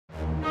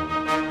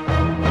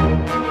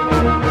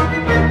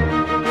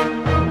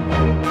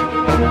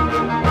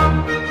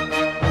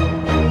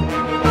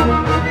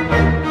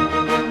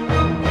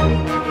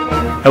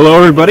Hello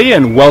everybody,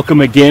 and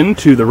welcome again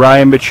to the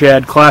Ryan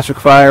Michad Classic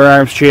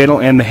Firearms channel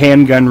and the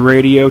Handgun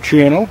Radio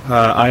channel.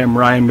 I am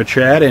Ryan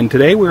Michad, and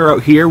today we're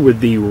out here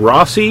with the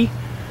Rossi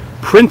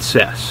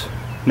Princess.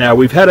 Now,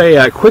 we've had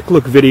a quick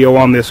look video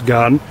on this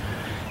gun.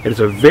 It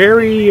is a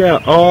very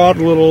odd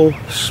little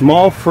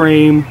small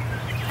frame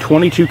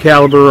 22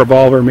 caliber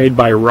revolver made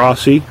by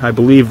Rossi. I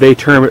believe they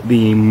term it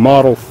the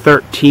Model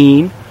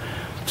 13.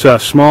 It's a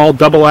small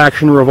double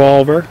action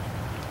revolver.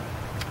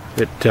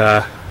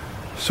 It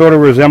sort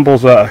of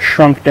resembles a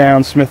shrunk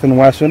down Smith &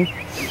 Wesson.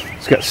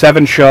 It's got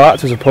 7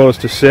 shots as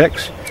opposed to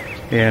 6,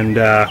 and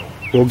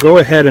we'll go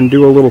ahead and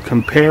do a little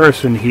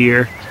comparison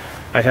here.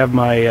 I have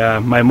my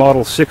my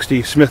Model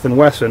 60 Smith &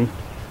 Wesson,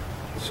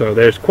 so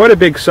there's quite a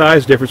big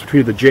size difference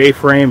between the J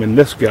frame and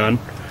this gun.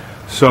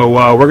 So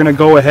we're going to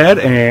go ahead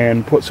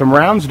and put some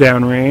rounds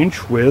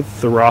downrange with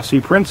the Rossi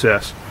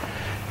Princess.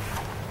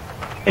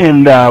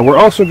 And we're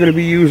also going to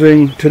be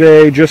using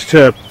today, just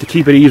to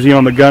keep it easy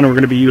on the gun, we're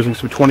going to be using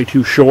some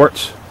 22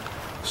 shorts.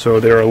 So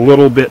they're a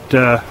little bit,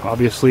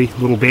 obviously,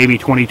 little baby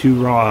 22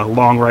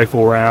 long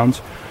rifle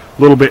rounds.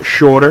 A little bit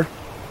shorter.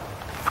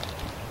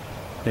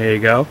 There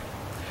you go.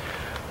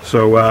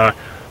 So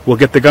we'll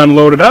get the gun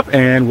loaded up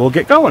and we'll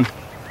get going.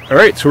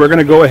 Alright, so we're going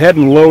to go ahead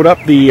and load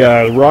up the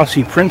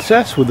Rossi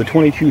Princess with the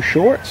 22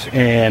 shorts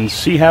and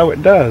see how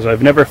it does.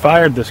 I've never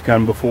fired this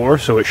gun before,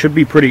 so it should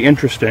be pretty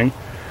interesting.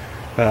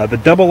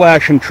 The double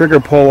action trigger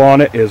pull on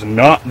it is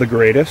not the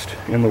greatest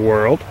in the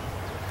world,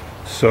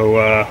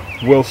 so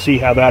we'll see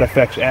how that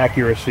affects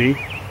accuracy.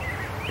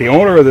 The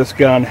owner of this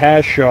gun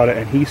has shot it,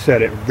 and he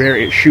said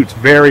it shoots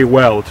very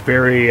well. It's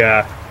very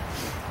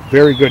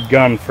good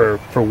gun for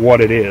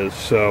what it is.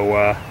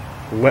 So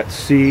let's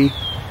see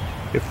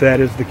if that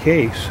is the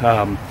case.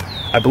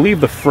 I believe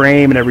the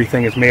frame and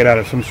everything is made out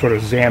of some sort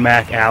of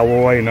Zamak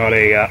alloy, not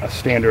a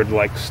standard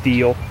like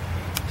steel.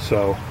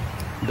 So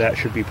that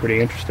should be pretty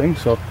interesting.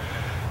 So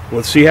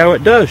let's see how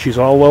it does. She's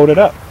all loaded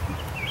up.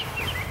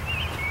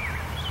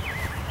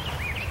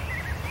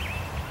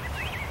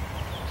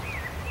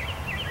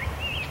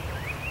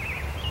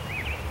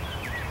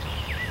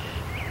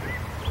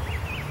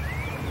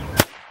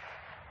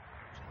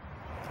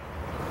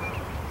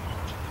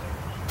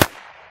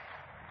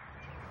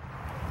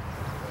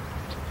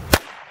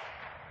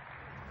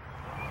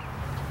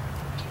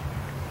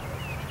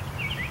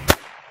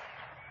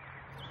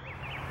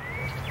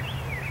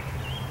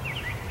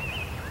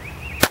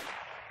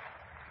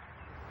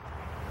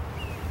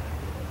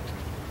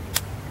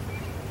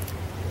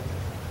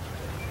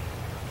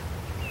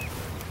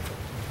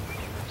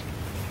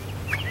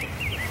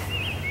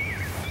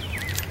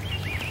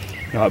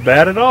 Not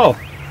bad at all.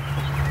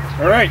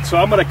 Alright, so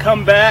I'm going to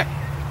come back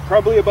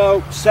probably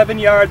about 7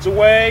 yards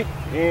away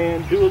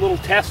and do a little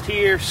test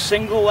here,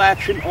 single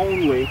action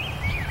only.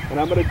 And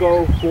I'm going to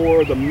go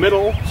for the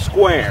middle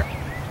square.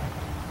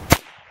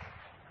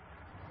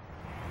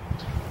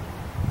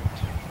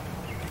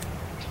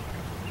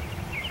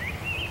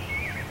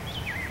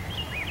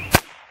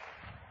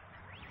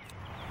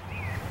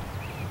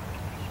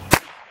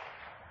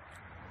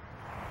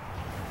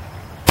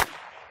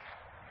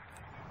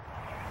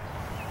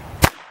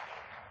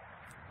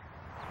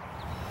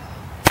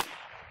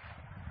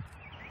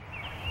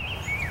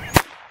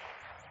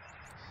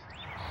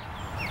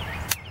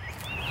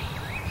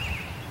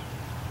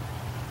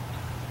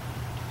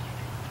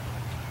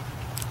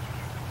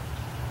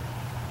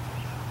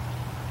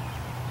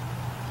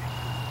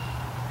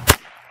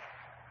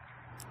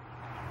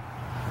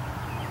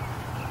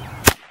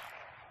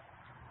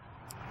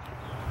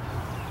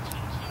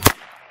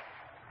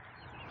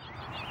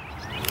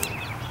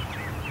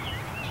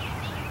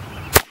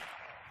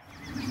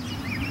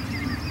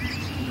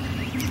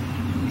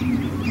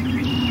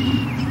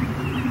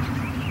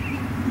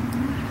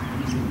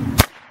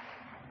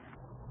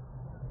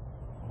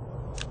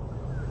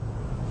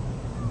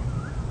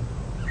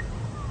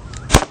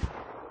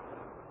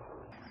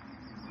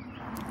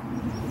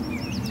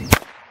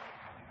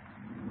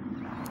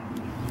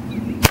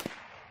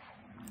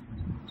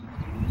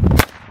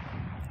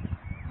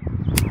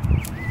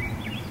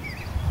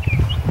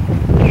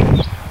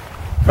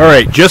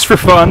 Alright, just for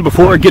fun,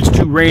 before it gets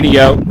too rainy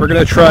out, we're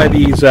going to try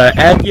these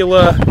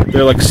Agula.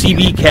 They're like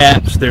CB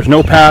caps. There's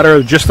no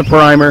powder, just the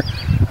primer.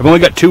 I've only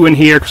got 2 in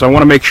here because I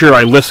want to make sure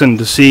I listen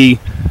to see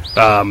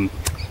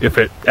if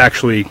it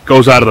actually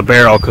goes out of the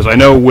barrel, because I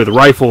know with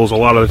rifles a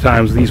lot of the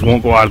times these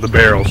won't go out of the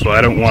barrel, so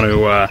I don't want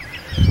to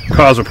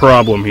cause a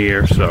problem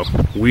here, so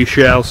we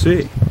shall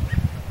see.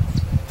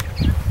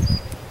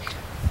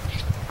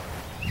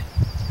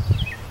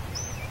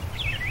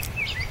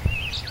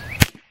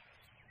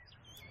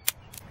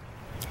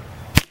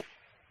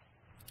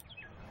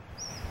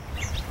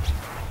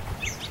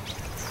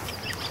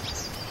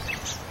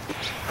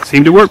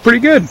 Seemed to work pretty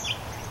good.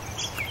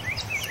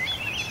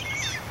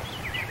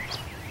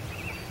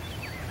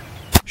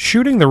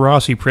 shooting the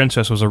Rossi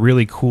Princess was a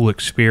really cool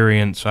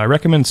experience. I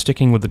recommend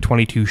sticking with the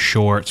 22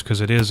 shorts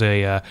because it is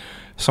a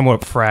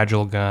somewhat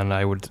fragile gun,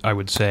 I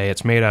would say.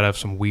 It's made out of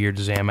some weird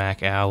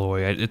Zamak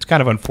alloy. It's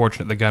kind of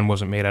unfortunate the gun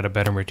wasn't made out of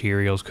better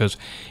materials because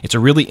it's a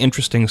really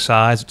interesting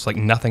size. It's like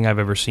nothing I've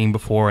ever seen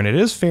before, and it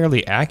is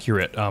fairly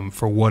accurate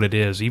for what it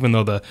is, even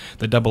though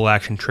the double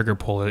action trigger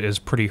pull is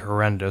pretty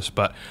horrendous.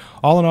 But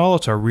all in all,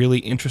 it's a really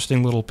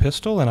interesting little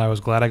pistol, and I was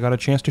glad I got a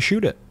chance to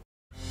shoot it.